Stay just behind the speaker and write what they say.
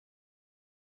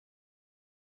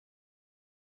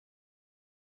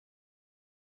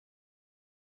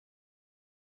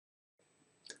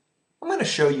I'm going to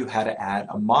show you how to add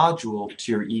a module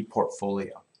to your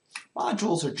ePortfolio.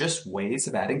 Modules are just ways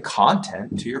of adding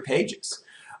content to your pages.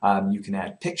 You can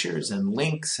add pictures and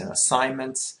links and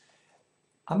assignments.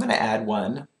 I'm going to add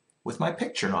one with my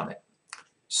picture on it.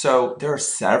 So there are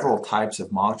several types of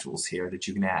modules here that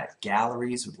you can add.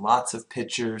 Galleries with lots of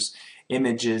pictures,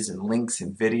 images and links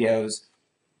and videos.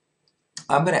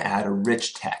 I'm going to add a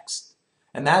rich text.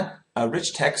 And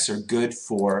rich texts are good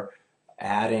for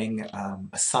adding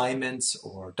assignments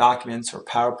or documents or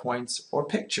PowerPoints or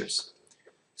pictures.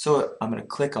 So I'm going to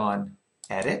click on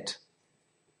Edit.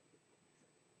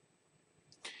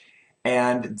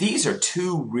 And these are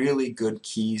two really good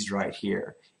keys right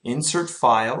here. Insert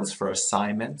files for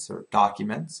assignments or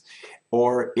documents,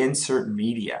 or insert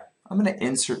media. I'm going to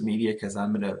insert media because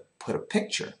I'm going to put a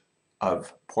picture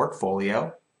of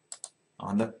portfolio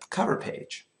on the cover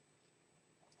page.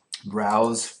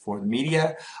 Browse for the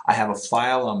media. I have a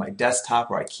file on my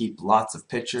desktop where I keep lots of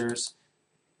pictures.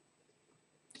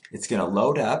 It's going to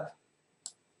load up,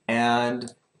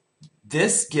 and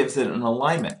this gives it an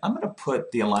alignment. I'm going to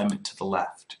put the alignment to the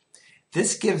left.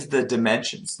 This gives the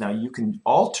dimensions. Now you can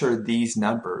alter these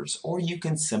numbers, or you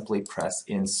can simply press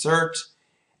Insert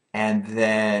and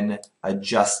then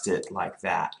adjust it like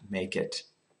that. Make it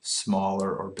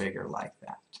smaller or bigger like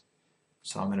that.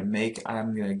 So I'm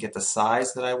going to get the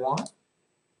size that I want.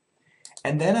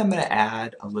 And then I'm going to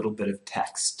add a little bit of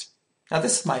text. Now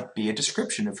this might be a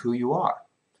description of who you are.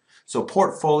 So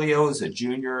portfolio is a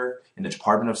junior in the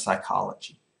Department of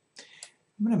Psychology.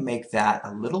 I'm going to make that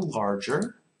a little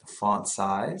larger, the font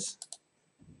size.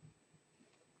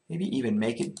 Maybe even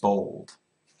make it bold.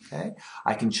 Okay?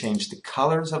 I can change the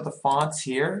colors of the fonts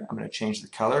here. I'm going to change the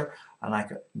color. I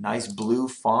like a nice blue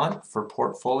font for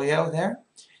portfolio there.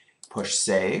 Push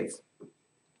Save.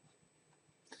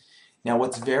 Now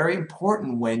what's very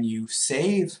important when you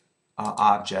save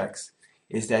objects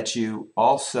is that you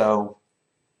also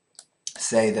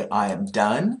say that I am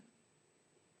done,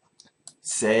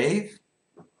 save,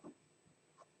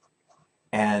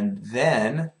 and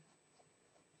then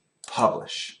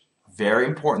publish. Very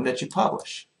important that you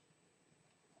publish.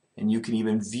 And you can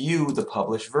even view the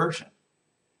published version.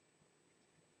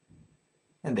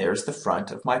 And there's the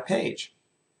front of my page.